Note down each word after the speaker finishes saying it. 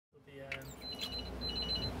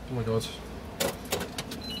Oh my god.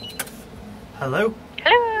 Hello?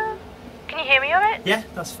 Hello! Can you hear me alright? Yeah,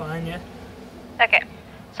 that's fine, yeah. Okay,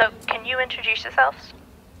 so can you introduce yourselves?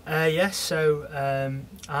 Yes, so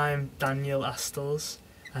I'm Daniel Astles.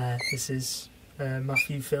 This is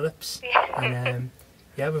Matthew Phillips. And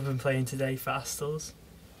yeah, we've been playing today for Astles.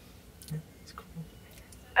 Yeah, it's cool.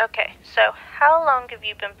 Okay, so how long have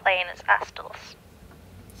you been playing as Astles?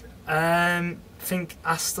 I think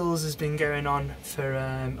Astles has been going on for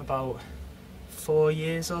about 4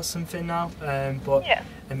 years or something now. But yeah.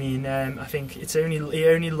 I mean, I think it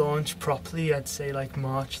only launched properly, I'd say, like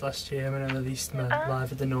March last year when I released my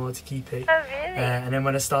Live at the Nordic EP. Oh, really? And then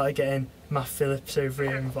when I started getting Matt Phillips over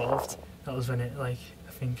here involved, that was when it, like,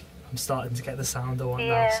 I think I'm starting to get the sound I want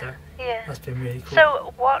now. So that's been really cool.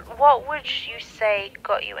 So what would you say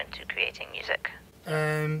got you into creating music?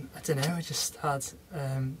 I don't know. I just had.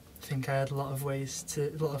 I think I had a lot of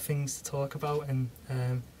things to talk about, and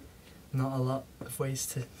not a lot of ways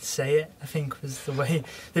to say it, I think, was the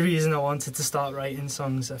reason I wanted to start writing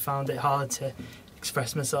songs. I found it hard to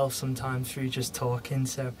express myself sometimes through just talking,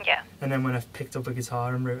 so yeah. And then when I picked up a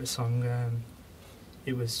guitar and wrote a song,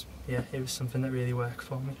 it was something that really worked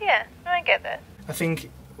for me. Yeah, I get that. I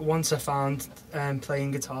think once I found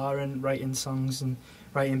playing guitar and writing songs and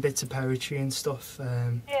writing bits of poetry and stuff,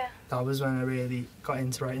 that was when I really got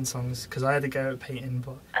into writing songs, because I had to go at painting,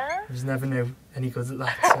 but I was never any good at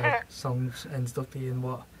that, so songs ended up being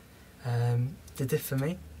what did it for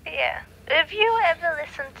me. Yeah. Have you ever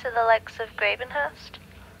listened to the likes of Gravenhurst?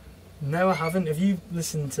 No, I haven't. Have you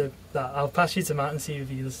listened to that? I'll pass you to Matt and see if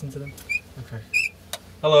you listened to them. Okay.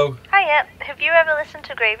 Hello. Hiya. Have you ever listened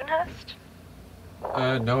to Gravenhurst?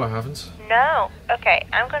 No, I haven't. No? Okay,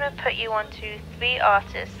 I'm going to put you onto 3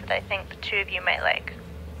 artists that I think the 2 of you might like.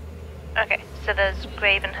 Okay, so there's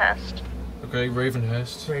Gravenhurst. Okay,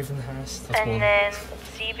 Ravenhurst. Ravenhurst. That's one. And then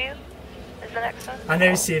Seaview is the next one. I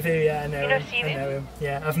know Seaview, yeah, I know You know him. Seaview? I know him.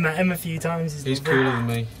 Yeah, I've met him a few times. He's cooler than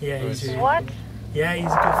me. Yeah, he's really What? good. Yeah,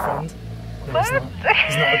 he's a good friend. No, What? he's not.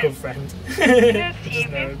 He's not a good friend. You know I just know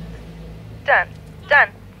Seaview? him. Done.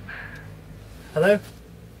 Hello?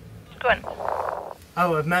 Go on.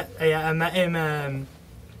 Oh, I met him.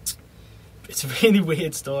 It's a really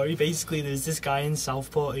weird story. Basically, there's this guy in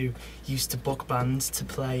Southport who used to book bands to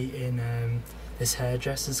play in this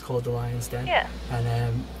hairdresser's called The Lion's Den. Yeah.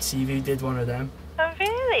 And CV did one of them. Oh,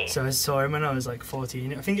 really? So I saw him when I was like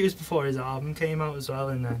 14. I think it was before his album came out as well.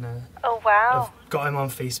 And then Oh, wow. I've got him on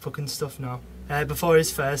Facebook and stuff now. Before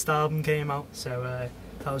his first album came out, so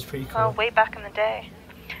that was pretty cool. Oh, way back in the day.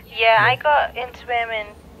 Yeah, I got into him in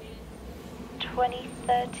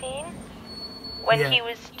 2013 when he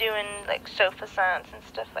was doing like sofa sounds and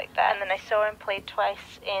stuff like that, and then I saw him play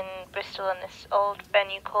twice in Bristol in this old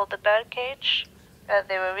venue called the Birdcage.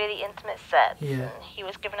 They were really intimate sets, and he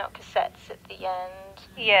was giving out cassettes at the end.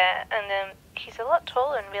 Yeah, and he's a lot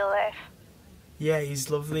taller in real life. Yeah, he's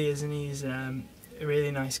lovely, isn't he? He's a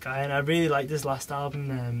really nice guy, and I really liked his last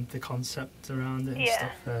album, the concept around it and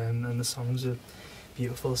stuff, and the songs are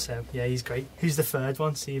beautiful, so yeah, he's great. Who's the third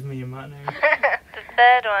one? See if me and Matt know. The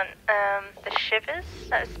third one, The Shivers.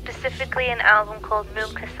 That was specifically an album called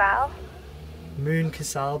Moon Casal. Moon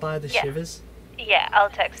Casal by The Shivers? Yeah, I'll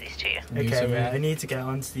text these to you. Okay, yeah, I need to get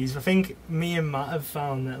onto these. I think me and Matt have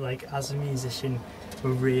found that, like, as a musician,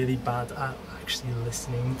 we're really bad at actually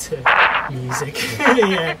listening to music.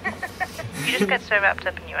 Yeah. You just get so wrapped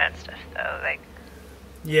up in your own stuff, though, like.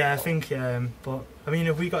 Yeah, I think, but, I mean,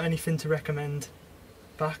 have we got anything to recommend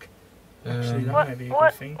back? Actually, that might be a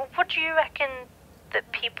good thing. What do you reckon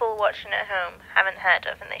that people watching at home haven't heard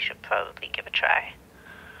of and they should probably give a try?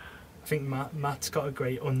 I think Matt's got a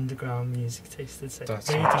great underground music taste, I'd say.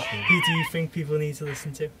 Who do you think people need to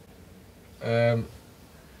listen to?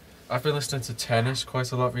 I've been listening to Tennis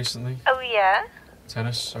quite a lot recently. Oh, yeah?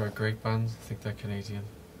 Tennis are a great band. I think they're Canadian.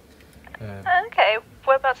 Okay,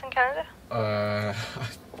 whereabouts in Canada?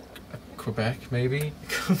 Quebec, maybe.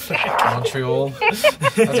 Quebec. Montreal.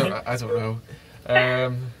 I don't know.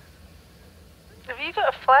 Have you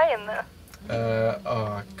got a fly in there?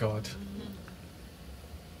 Oh God.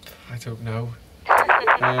 I don't know.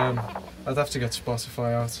 I'd have to get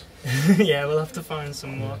Spotify out. Yeah, we'll have to find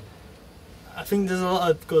some more. I think there's a lot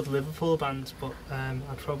of good Liverpool bands, but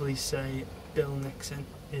I'd probably say Bill Nixon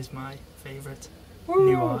is my favourite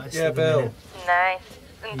new artist. Yeah, Bill. Nice.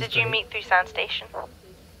 And did you meet through Soundstation?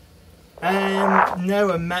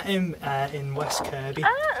 No, I met him in West Kirby.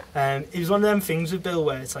 It was one of them things with Bill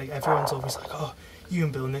where it's like everyone's always like, oh, you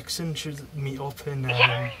and Bill Nixon should meet up, and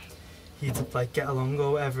you'd like get along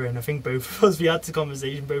or whatever. And I think both of us, we had the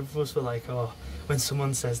conversation. Both of us were like, oh, when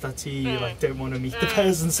someone says that to you, you like don't want to meet the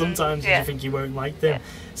person sometimes because you think you won't like them.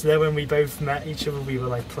 So then when we both met each other, we were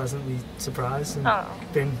like pleasantly surprised and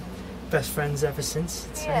been best friends ever since.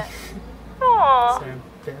 I'd say. Aww. So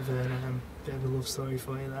bit of a love story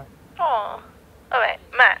for you there. Aww. All right,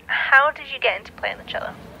 Matt. How did you get into playing the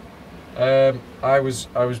cello? I was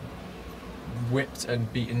whipped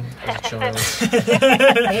and beaten as a child.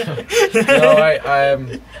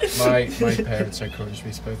 No, my parents encouraged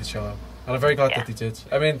me to play the cello, and I'm very glad that they did.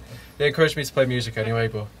 I mean, they encouraged me to play music anyway,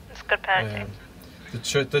 but it's good parenting.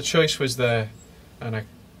 The choice was there, and I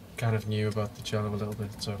kind of knew about the cello a little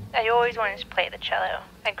bit. So I always wanted to play the cello.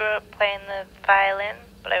 I grew up playing the violin,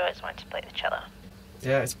 but I always wanted to play the cello.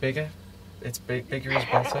 Yeah, it's bigger. It's bigger is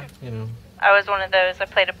better, you know. I was one of those. I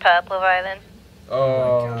played a purple violin.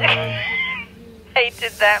 Oh.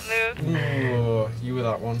 Hated that move. Ooh, you were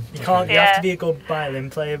that one. You can't. You have to be a good violin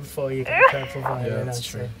player before you get a purple violin. Yeah, that's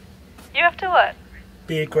true. You have to what?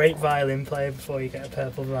 Be a great violin player before you get a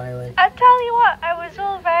purple violin. I'll tell you what. I was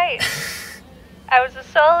all right. I was a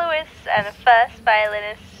soloist and a first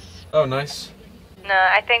violinist. Oh, nice. No,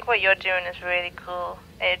 I think what you're doing is really cool.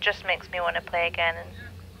 It just makes me want to play again and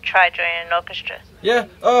try joining an orchestra. Yeah.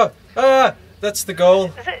 That's the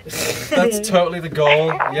goal. Is it? That's totally the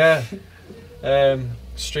goal. Yeah.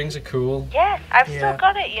 Strings are cool. Yes, I've still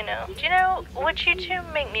got it, you know. Do you know, would you two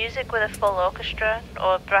make music with a full orchestra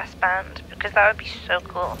or a brass band? Because that would be so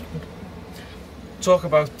cool. Talk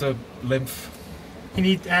about the lymph. You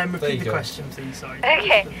need repeat the question, please. Sorry.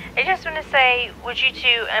 Okay, I just want to say, would you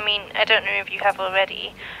two, I mean, I don't know if you have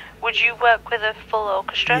already, would you work with a full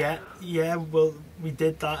orchestra? Yeah, well, we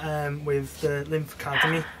did that with the Lymph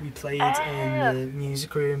Academy. We played in the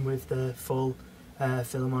music room with the full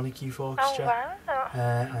Philharmonic Youth Orchestra. Oh, wow.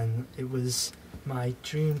 And it was my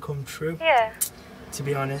dream come true. Yeah. To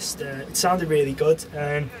be honest, it sounded really good.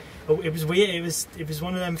 It was weird. It was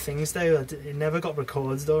one of them things though. It never got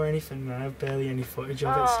recorded or anything. I have barely any footage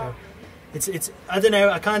of it, so it's. I don't know.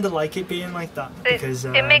 I kind of like it being like that because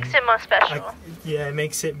it makes it more special. It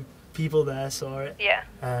makes it. People there saw it. Yeah.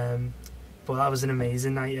 But that was an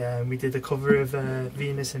amazing night. We did a cover of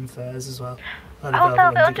Venus in Furs as well.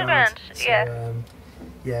 Velvet Underground. So,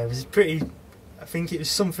 it was pretty. I think it was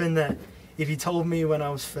something that if you told me when I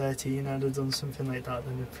was 13 I'd have done something like that,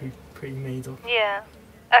 then it'd be pretty made up. Yeah.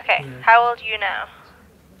 Okay. Yeah. How old are you now?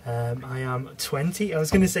 I am 20. I was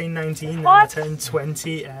going to say 19. What? Then I turned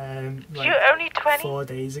 20. You're only 20? 4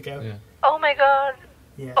 days ago. Yeah. Oh my god.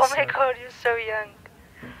 Yeah. Oh my god, you're so young.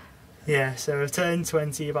 Yeah, so I've turned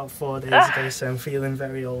 20 about 4 days ago, so I'm feeling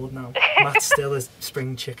very old now. Matt's still a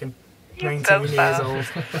spring chicken. 19 years old.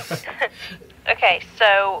 Okay,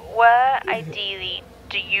 so where ideally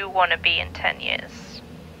do you want to be in 10 years,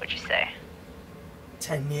 would you say?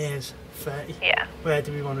 10 years? 30? Yeah. Where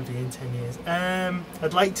do we want to be in 10 years?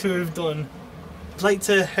 I'd like to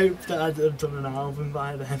hope that I'd have done an album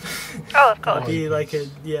by then. Oh, of course. That'd be like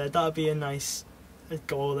that'd be a nice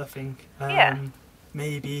goal, I think.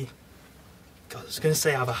 Maybe... God, I was going to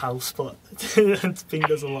say have a house, but I think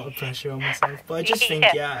there's a lot of pressure on myself. But I just think,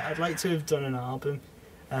 I'd like to have done an album.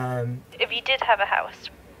 If you did have a house,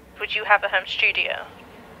 would you have a home studio?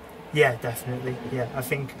 Yeah, definitely. Yeah, I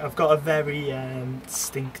think I've got a very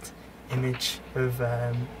distinct image of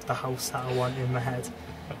the house that I want in my head.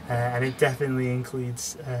 And it definitely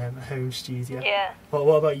includes a home studio. Yeah.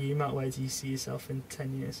 What about you, Matt? Where do you see yourself in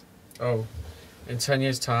 10 years? Oh, in 10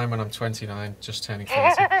 years' time when I'm 29, just turning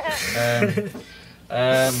 30.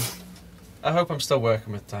 I hope I'm still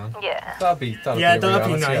working with Dan. Yeah. That'd be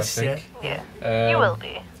reality, nice. I think. Yeah. You will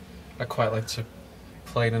be. I quite like to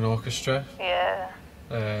play in an orchestra. Yeah.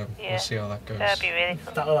 We'll see how that goes. That'd be really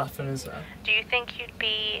cool. That'll happen as well. Do you think you'd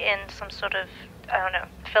be in some sort of, I don't know,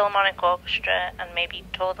 Philharmonic orchestra and maybe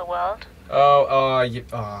tour the world?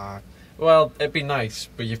 Well, it'd be nice,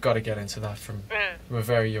 but you've got to get into that from a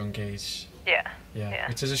very young age. Yeah.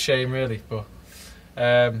 Which is a shame, really, but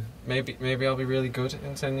maybe I'll be really good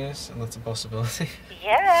in 10 years, and that's a possibility.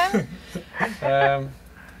 Yeah.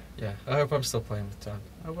 Yeah, I hope I'm still playing with Dan.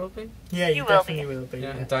 I will be. Yeah, you definitely will be.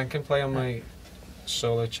 Yeah, Dan can play on my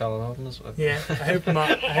solo cello album as well. Yeah,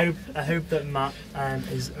 I hope that Matt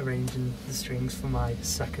is arranging the strings for my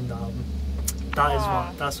second album.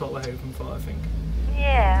 That's what we're hoping for, I think.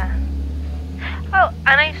 Yeah. Oh,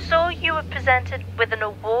 and I saw you were presented with an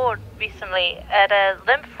award recently at a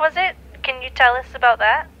Lymph, was it? Can you tell us about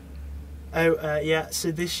that? Oh, yeah,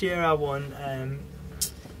 so this year I won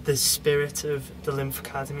the Spirit of the Lymph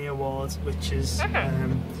Academy Award, which is, I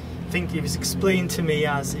think it was explained to me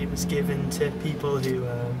as it was given to people who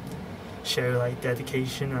show like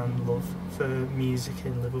dedication and love for music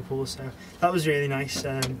in Liverpool. So that was really nice.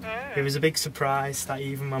 It was a big surprise that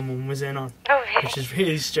even my mum was in on, which is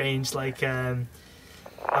really strange. Like I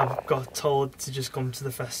got told to just come to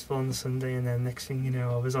the festival on the Sunday, and then next thing you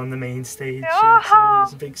know, I was on the main stage. Yeah, so it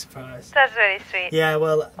was a big surprise. That's really sweet. Yeah,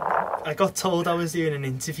 well, I got told I was doing an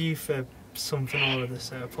interview for something or other,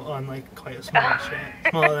 so I put on like quite a small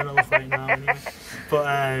shirt, smaller than I look right now anyway.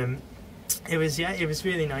 But it was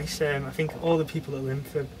really nice. I think all the people at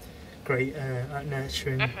Limp are great at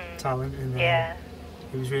nurturing talent, and it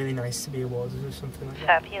was really nice to be awarded with something like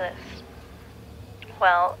that. Fabulous.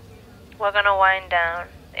 Well, we're gonna wind down.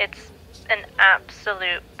 It's an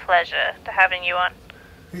absolute pleasure to having you on.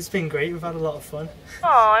 It's been great. We've had a lot of fun.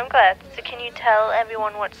 Oh, I'm glad. So can you tell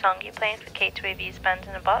everyone what song you're playing for K2AV's Band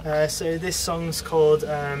in a Box? So this song's called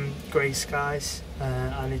Greyskies,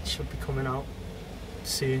 and it should be coming out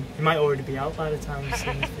soon. It might already be out by the time you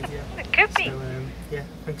see this video. It could be. So yeah,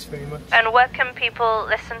 thanks very much. And where can people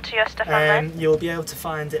listen to your stuff online? You'll be able to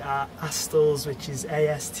find it at Astles, which is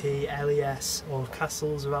ASTLES, or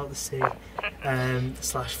Castles without the C,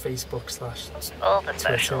 slash Facebook, slash all the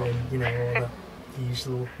Twitter, socials. and all the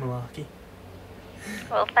usual malarkey.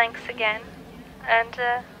 Well, thanks again, and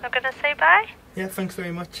I'm gonna say bye. Yeah, thanks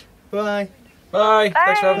very much. Bye. Bye. Bye.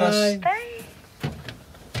 Thanks for having us. Bye.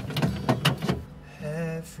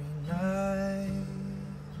 Every night,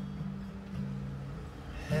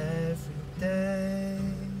 every day,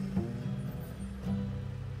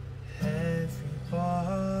 everybody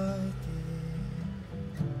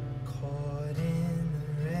caught in the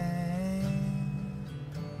rain.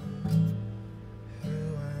 Who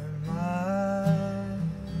am I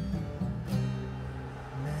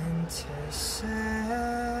meant to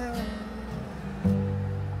say?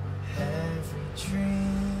 Every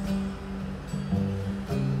dream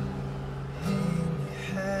in your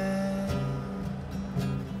head,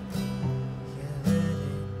 you let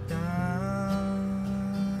it down,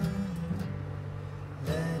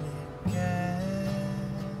 let it get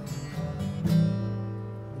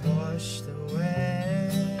washed away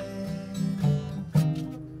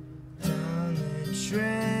down the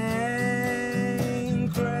drain.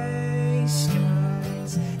 Grey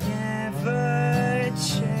skies never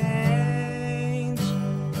change,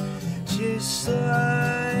 just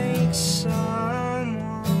like someone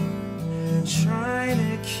trying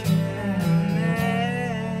to kill me.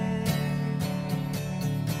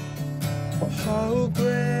 Oh,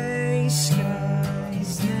 grey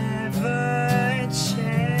skies never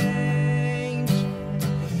change,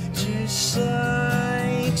 just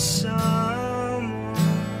like someone.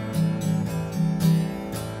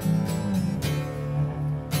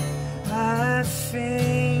 I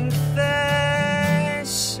think there's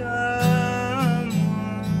someone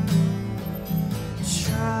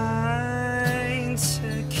trying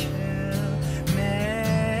to kill me.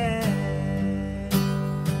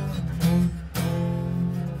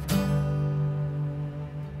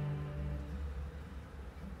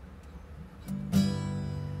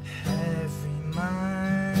 Every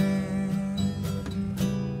mind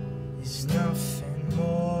is nothing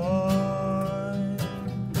more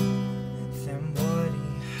than what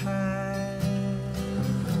he had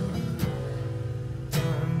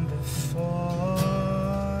done before.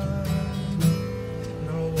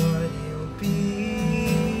 Know what he'll be,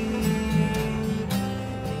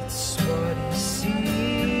 it's what he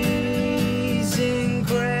sees in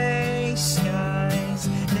grey skies,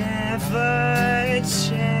 never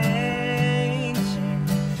changing,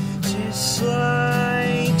 just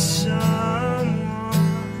like someone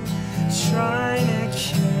trying to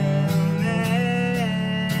kill me.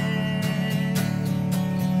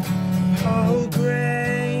 Oh,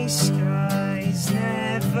 grey skies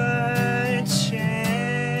never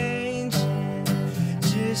change,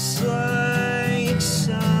 just like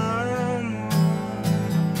someone.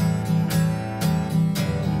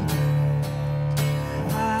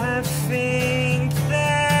 I think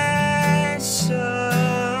there's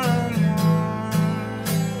someone,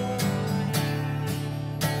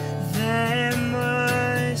 there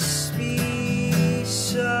must be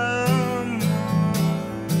someone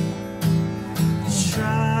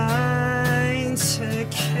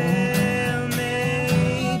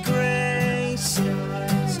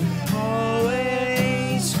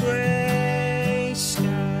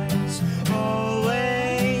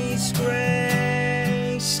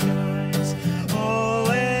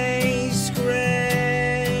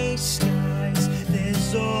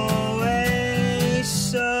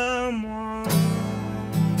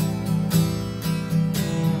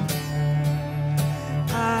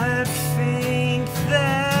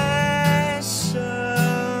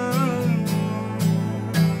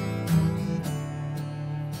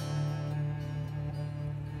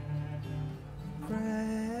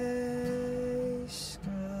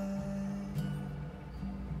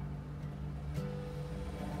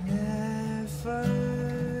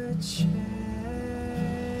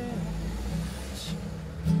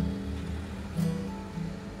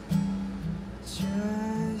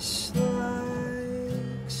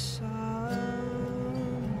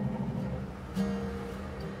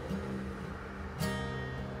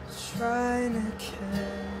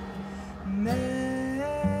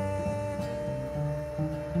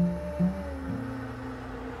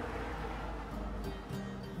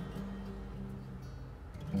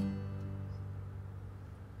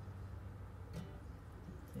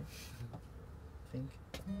think.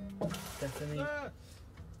 Definitely.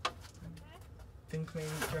 Think maybe.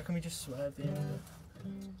 Do you reckon we just swerve the end?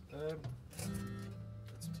 That's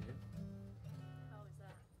up to you. How is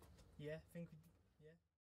that? Yeah, I think we